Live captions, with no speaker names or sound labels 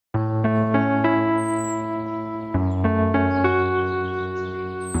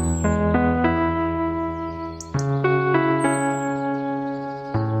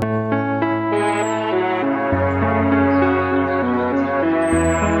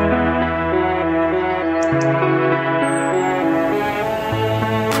Chads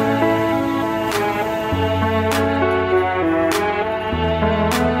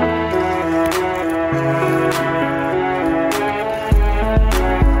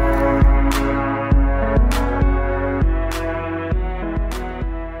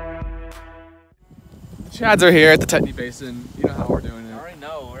are here at the Tetney Basin. You know how we're doing it. I already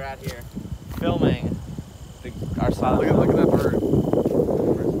know. We're out here filming our silent. Look at that bird.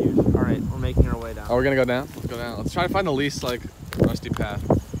 All right, we're making our way down. Oh, we're gonna go down? Let's go down. Let's try to find the least like rusty path.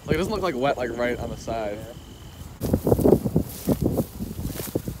 Like it doesn't look like wet like right on the side.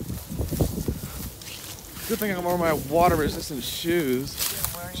 Good thing I'm wearing my water resistant shoes.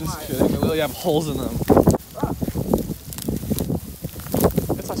 Just kidding. They literally have holes in them.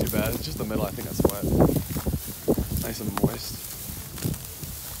 It's not too bad. It's just the middle. I think that's wet. Nice and moist.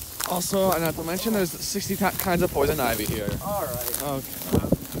 Also, and not to mention, there's 60 kinds of poison ivy here. All right. Okay.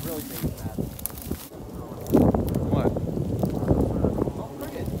 I'm really thinking that. What? Oh,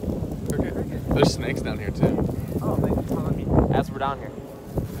 cricket. Cricket. There's snakes down here too. Oh, thanks for telling me. As we're down here.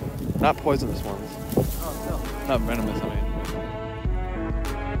 Not poisonous ones. Oh, no. Not venomous, I mean.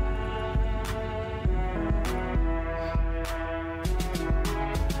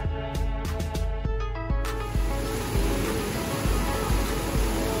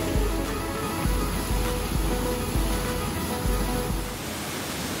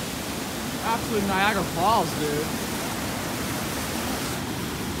 Absolute Niagara Falls, dude.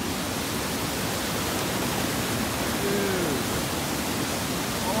 Dude.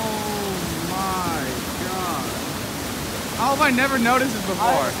 Oh my god. How have I never noticed this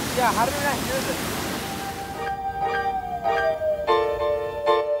before? Yeah, how did I not hear this?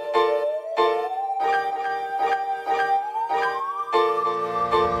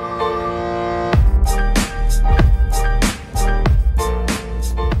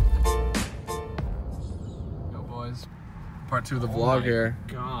 Part 2 of the vlog here.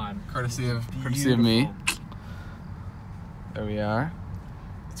 God. Courtesy of me. There we are.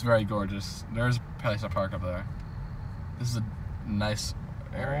 It's very gorgeous. There's a place to park up there. This is a nice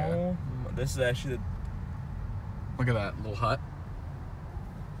area. Oh, this is actually the... Look at that little hut.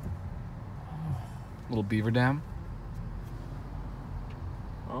 Little beaver dam.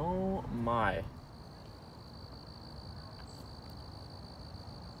 Oh my.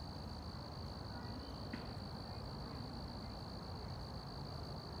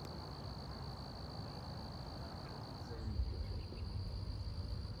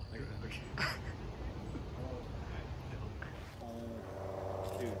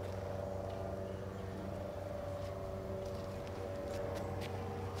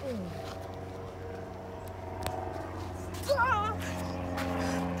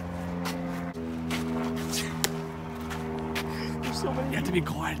 You have to be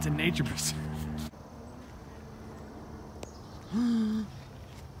quiet, it's a nature preserve.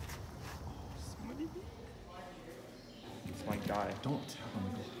 It's my guy. Don't tell him.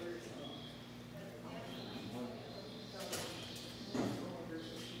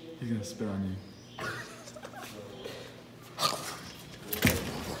 He's gonna spit on you.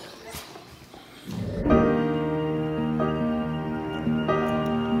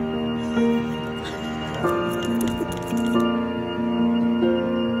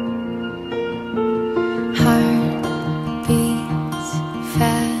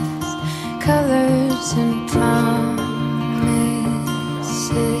 And promises,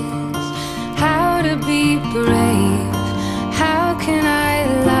 how to be brave, how can I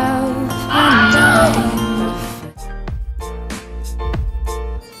love when I'm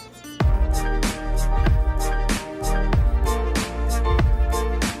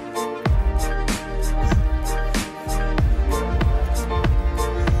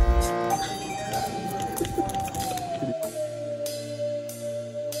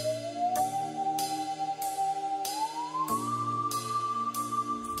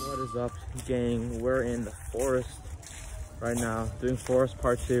What is up, gang? We're in the forest right now, doing forest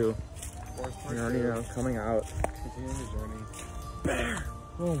part 2. Forest part you know, coming out. Continuing the journey. Bear!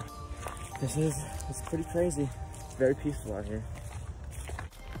 Oh, it's pretty crazy. It's very peaceful out here.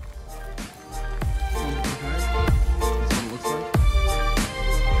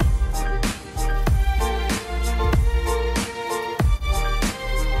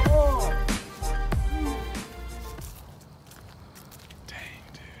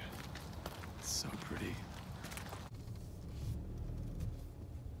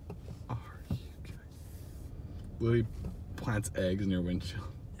 Literally plants eggs in your windshield.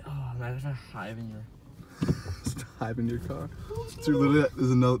 Oh, imagine a hive in your... It's a hive in your car. Dude, literally,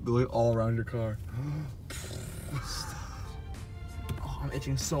 there's another literally all around your car. Oh, I'm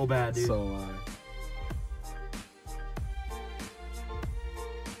itching so bad, dude. So am I.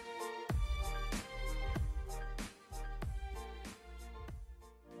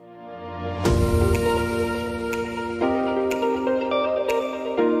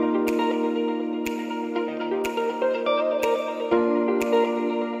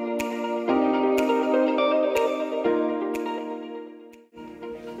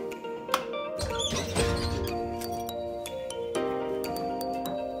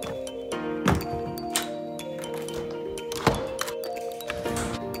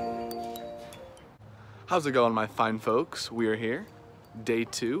 How's it going, my fine folks? We are here, day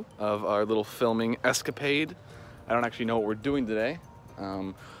 2 of our little filming escapade. I don't actually know what we're doing today.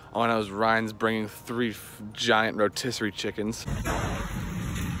 All I know is Ryan's bringing 3 giant rotisserie chickens.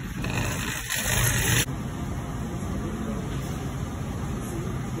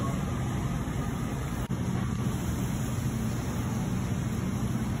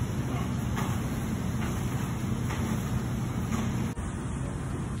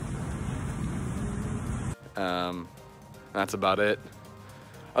 That's about it.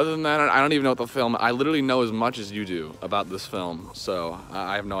 Other than that, I don't even know what the film. I literally know as much as you do about this film, so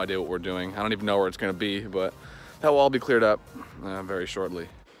I have no idea what we're doing. I don't even know where it's gonna be, but that will all be cleared up very shortly.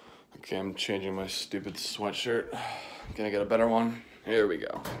 Okay, I'm changing my stupid sweatshirt. Gonna get a better one. Here we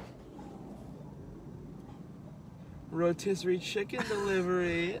go. Rotisserie chicken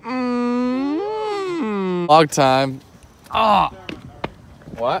delivery. Vlog time. Ah.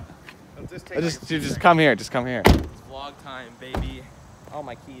 What? Just come here. Just come here. It's vlog time, baby. Oh,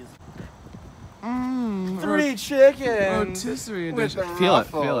 my keys. 3 chickens. Rotisserie edition. Feel it.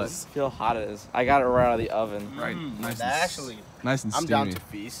 Feel it. Feel how hot it is. I got it right out of the oven. Right. Nice. Nice and I'm steamy. down to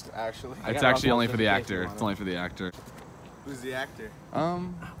feast, actually. It's actually only for the actor. It's only for the actor. Who's the actor?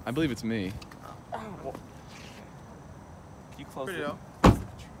 I believe it's me. You close it.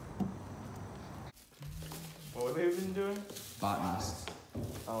 What have we been doing? Botanist.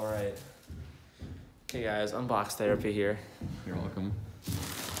 All right. Hey guys, unbox therapy here. You're welcome.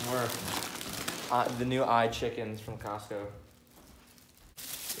 We're the new eye chickens from Costco.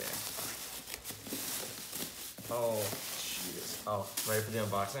 Yeah. Oh, jeez. Oh, ready for the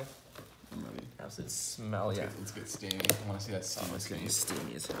unboxing? I'm ready. How's it smell? Yeah. Let's get steamy. I want to see that steamy. It's getting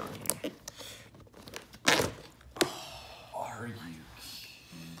steamy as hell here. Are you?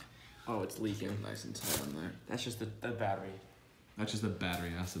 Oh, it's leaking. Nice and tight on there. That's just the battery. That's just the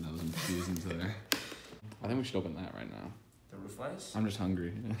battery acid that was infused into there. I think we should open that right now. The roof lights? I'm just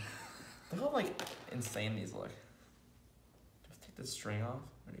hungry. Look how like insane these look. Do I have to take the string off?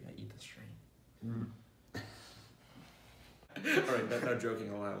 Or do I eat the string? Alright, that's not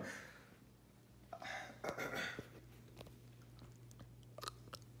joking aloud.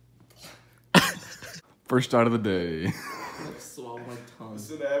 First start of the day. Swallow my tongue.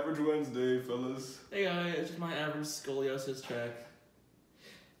 It's an average Wednesday, fellas. Hey guys, it's just my average scoliosis check.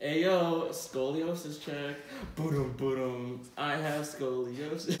 Hey yo, scoliosis check. Boom, boom. I have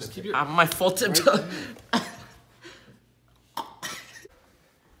scoliosis. Just keep your. I'm my full tip toe.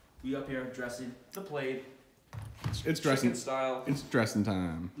 We up here dressing the plate. It's dressing Chicken style. It's dressing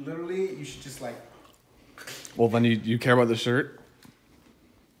time. Literally, you should just like. Well, then you care about the shirt?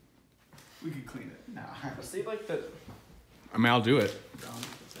 We could clean it. Nah. See like the I mean, I'll do it.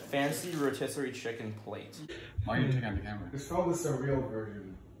 fancy rotisserie chicken plate. Why are you taking out the camera? This film is a real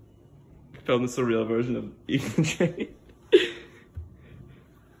version. Film the surreal version of Ethan Jane.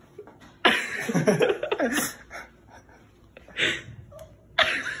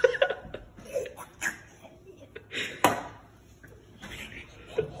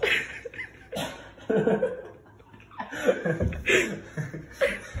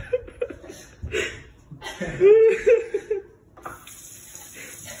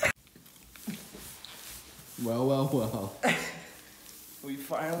 Well. We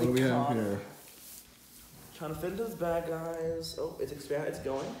finally What do we have here? Trying to fit into this bag, guys. Oh, it's expanding. It's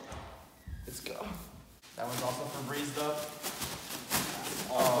going. It's go. That one's also Febrezed up.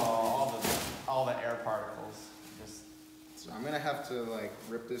 Oh, all the air particles. Just. So I'm gonna have to like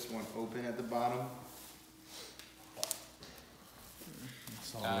rip this one open at the bottom.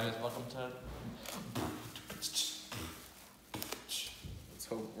 Guys, welcome to. Let's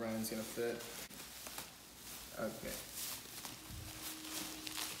hope Ryan's gonna fit. Okay.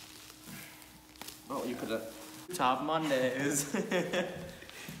 Oh, you put it. Top Mondays.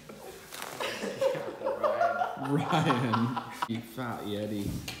 Ryan. You fat yeti.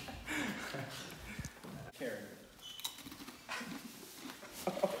 Karen.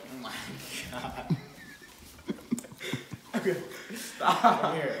 Oh my god. Okay. Stop.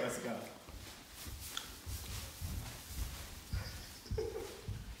 Come here, let's go.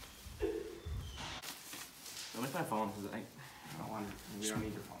 Let me put my phone because I don't want. We don't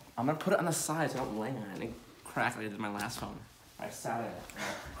need your phone. I'm gonna put it on the side so I don't land on it and crack like I did my last phone. I sat in it and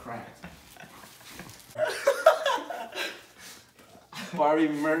I cracked. Barbie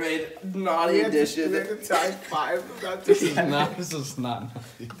Mermaid Naughty Edition. We have to type 5 about This is not.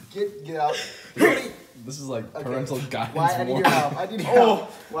 Get out. This is like parental guidance. Why I need your help? I need your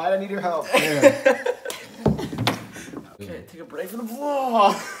help. Why I need your help? Okay, take a break from the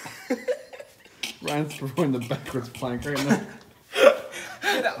vlog. Ryan's throwing the backwards plank right now.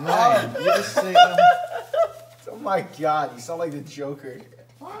 Ryan, you just say. my god, you sound like the Joker.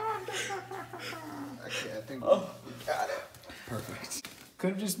 Okay, I think we got it. Perfect.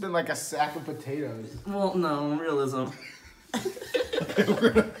 Could have just been like a sack of potatoes. Well, no, realism.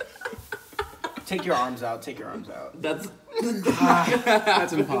 Take your arms out. Take your arms out. That's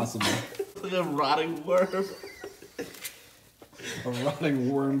That's impossible. like a rotting worm. A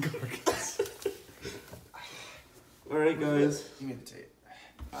rotting worm carcass. Alright, guys. Give me the tape.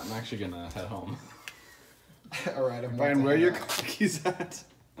 I'm actually gonna head home. All right, I'm Brian, about to where are your head out. car keys at?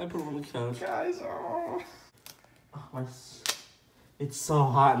 I put them on the couch. Guys, oh. It's so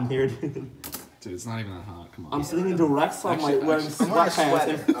hot in here, dude. Dude, it's not even that hot. Come on. I'm sitting in direct sunlight wearing I'm wearing a sweatpants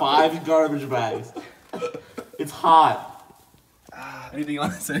sweater. and 5 garbage bags. It's hot. Anything you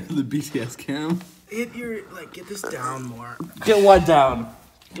want to say to the BTS cam? Get this down more. Get what down?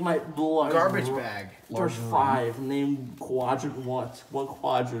 Get my blood. Garbage bag. There's 5. Name quadrant what? What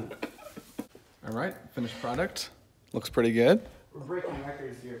quadrant? All right, finished product. Looks pretty good. We're breaking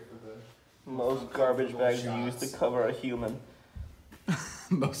records here for the Most garbage bags used to cover a human.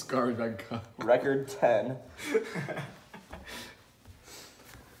 Most garbage bag cut. Record 10.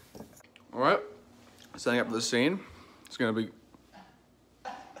 All right, setting up the scene. It's gonna be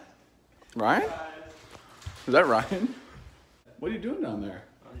Ryan. Is that Ryan? What are you doing down there?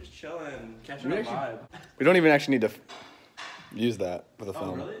 I'm just chilling, catching We a actually- vibe. We don't even actually need to use that for the Oh,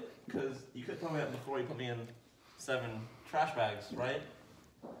 film. really? Because you could tell me that before you put me in 7 trash bags, right?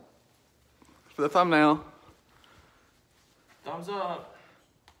 For the thumbnail. Thumbs up.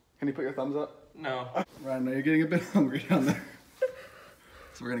 Can you put your thumbs up? No. Ryan, now you're getting a bit hungry down there.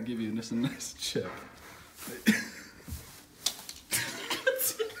 So we're gonna give you just a nice chip.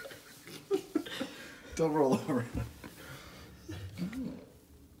 Don't roll over.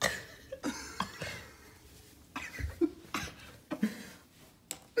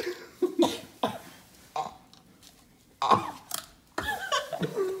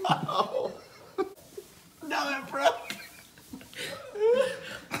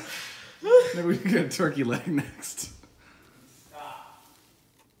 Maybe we can get a turkey leg next.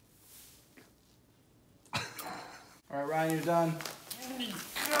 All right, Ryan, you're done.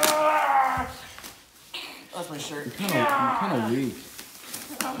 That's my shirt. You're kind of weak.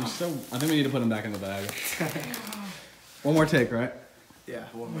 You're so. I think we need to put him back in the bag. One more take, right? Yeah,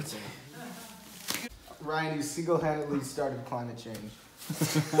 one more thing. Ryan, you single-handedly started climate change.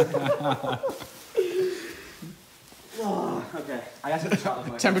 Okay, I got to the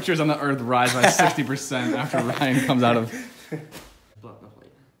chocolate. Temperatures on the Earth rise by 60% after Ryan comes out of. Blood on the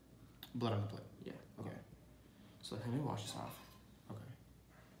plate. Blood on the plate. Yeah. Okay. So let me wash this off. Okay.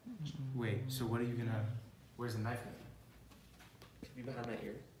 Wait, so what are you gonna... Where's the knife gonna be? Be behind my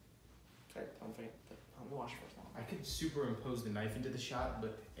ear. Sorry, I'm fine. Let me wash first. I could superimpose the knife into the shot,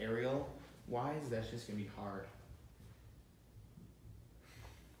 but aerial-wise, that's just gonna be hard.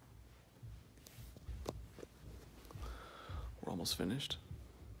 We're almost finished.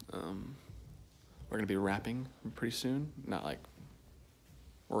 We're gonna be wrapping pretty soon. Not like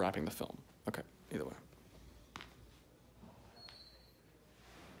we're wrapping the film. Okay, either way.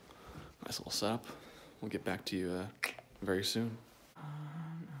 Nice little setup. We'll get back to you very soon.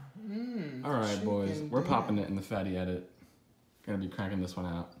 All right, boys. We're popping it in the fatty edit. Gonna be cranking this one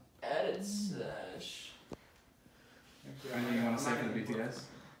out. Edit sesh. Anything you want to say for the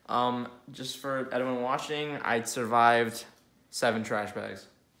BTS? Just for everyone watching, I survived 7 trash bags.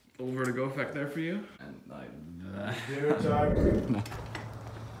 Little vertigo effect there for you. And like Dinnertime.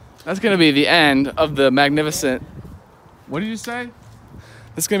 that's gonna be the end of the magnificent. What did you say?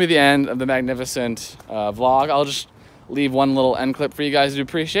 This is gonna be the end of the magnificent vlog. I'll just leave one little end clip for you guys to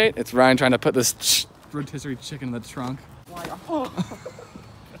appreciate. It's Ryan trying to put this rotisserie chicken in the trunk.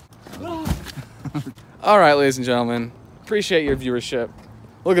 All right, ladies and gentlemen, appreciate your viewership.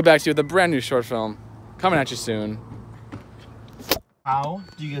 We'll get back to you with a brand new short film coming at you soon. How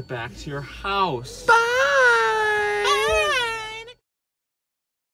do you get back to your house? Bye.